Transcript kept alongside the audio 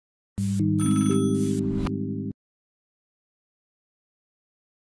Hey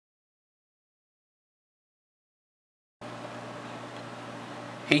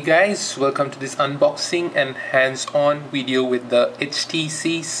guys, welcome to this unboxing and hands-on video with the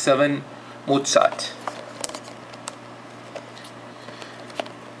HTC 7 Mozart.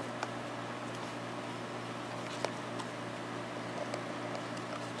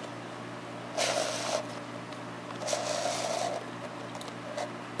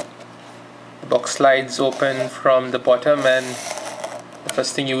 The box slides open from the bottom, and the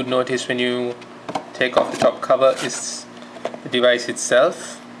first thing you would notice when you take off the top cover is the device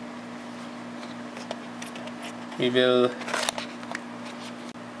itself. We'll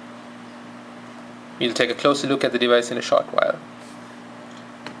take a closer look at the device in a short while.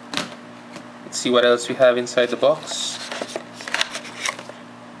 Let's see what else we have inside the box.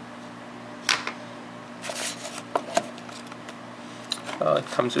 It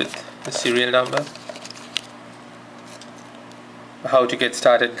comes with the serial number, a how to get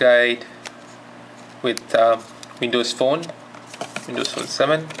started guide with Windows Phone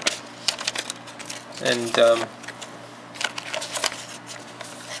 7, and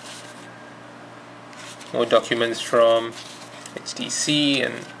more documents from HTC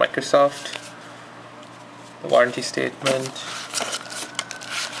and Microsoft, the warranty statement,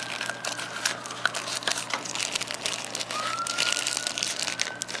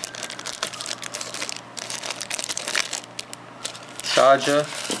 charger,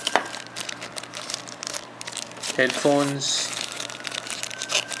 headphones,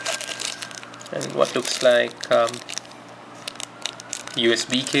 and what looks like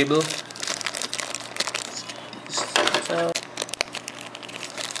USB cable.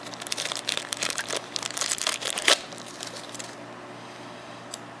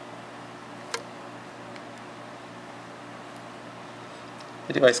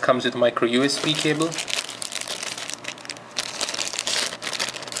 The device comes with a micro USB cable.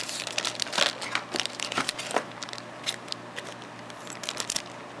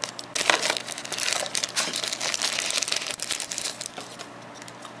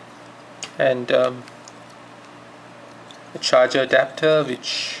 And a charger adapter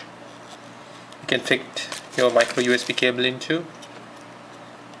which you can fit your micro USB cable into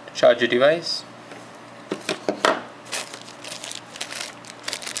to charge your device.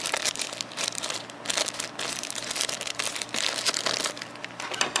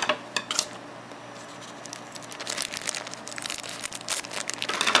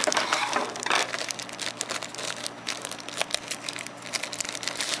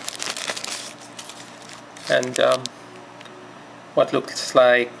 And what looks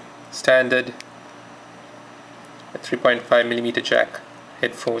like standard 3.5mm jack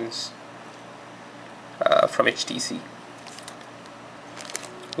headphones from HTC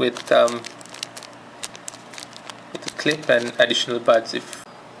with a clip and additional buds.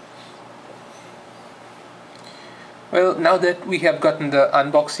 Well, now that we have gotten the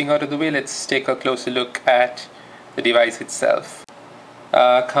unboxing out of the way, let's take a closer look at the device itself.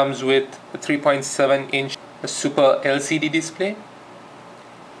 Comes with a 3.7-inch Super LCD display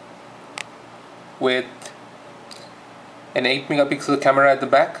with an 8-megapixel camera at the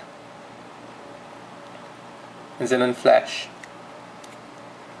back and Xenon flash.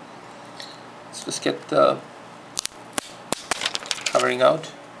 Let's just get the covering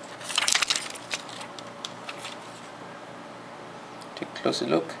out. Take a closer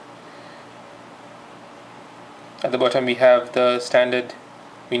look. At the bottom we have the standard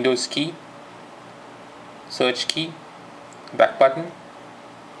Windows key, search key, back button.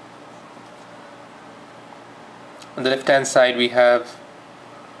 On the left hand side we have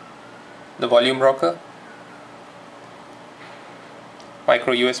the volume rocker,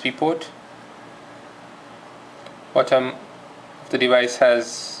 micro USB port. Bottom of the device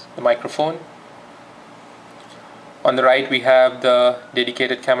has the microphone. On the right we have the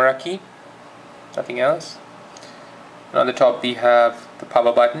dedicated camera key, nothing else. And on the top we have the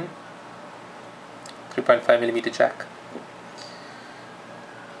power button, 3.5mm jack.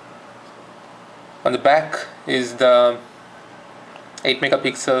 On the back is the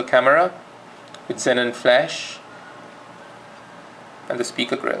 8-megapixel camera with Xenon flash and the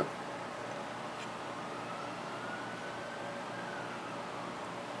speaker grill.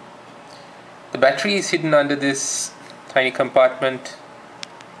 The battery is hidden under this tiny compartment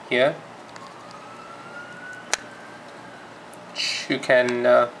here, which you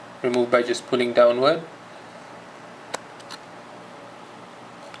can remove by just pulling downward.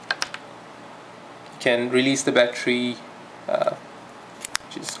 You can release the battery,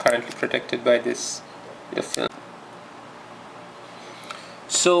 which is currently protected by this bit of film.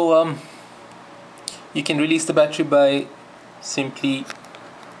 So you can release the battery by simply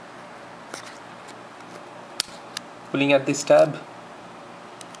pulling at this tab,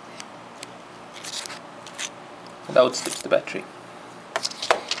 and out slips the battery.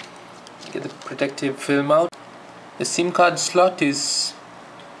 Get the protective film out. The SIM card slot is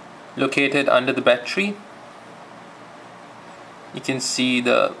located under the battery. You can see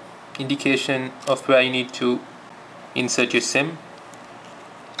the indication of where you need to insert your SIM.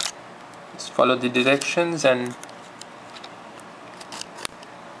 Just follow the directions and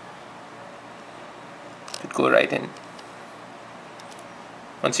it go right in.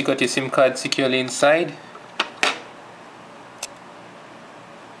 Once you got your SIM card securely inside,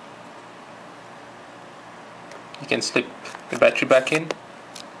 you can slip the battery back in.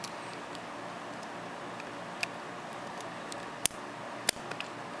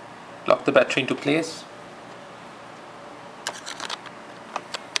 Lock the battery into place.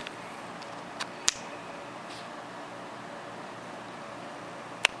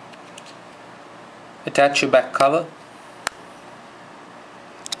 Attach your back cover,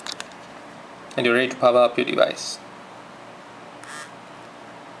 and you're ready to power up your device.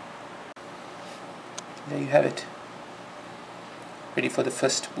 There you have it, ready for the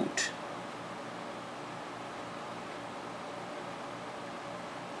first boot.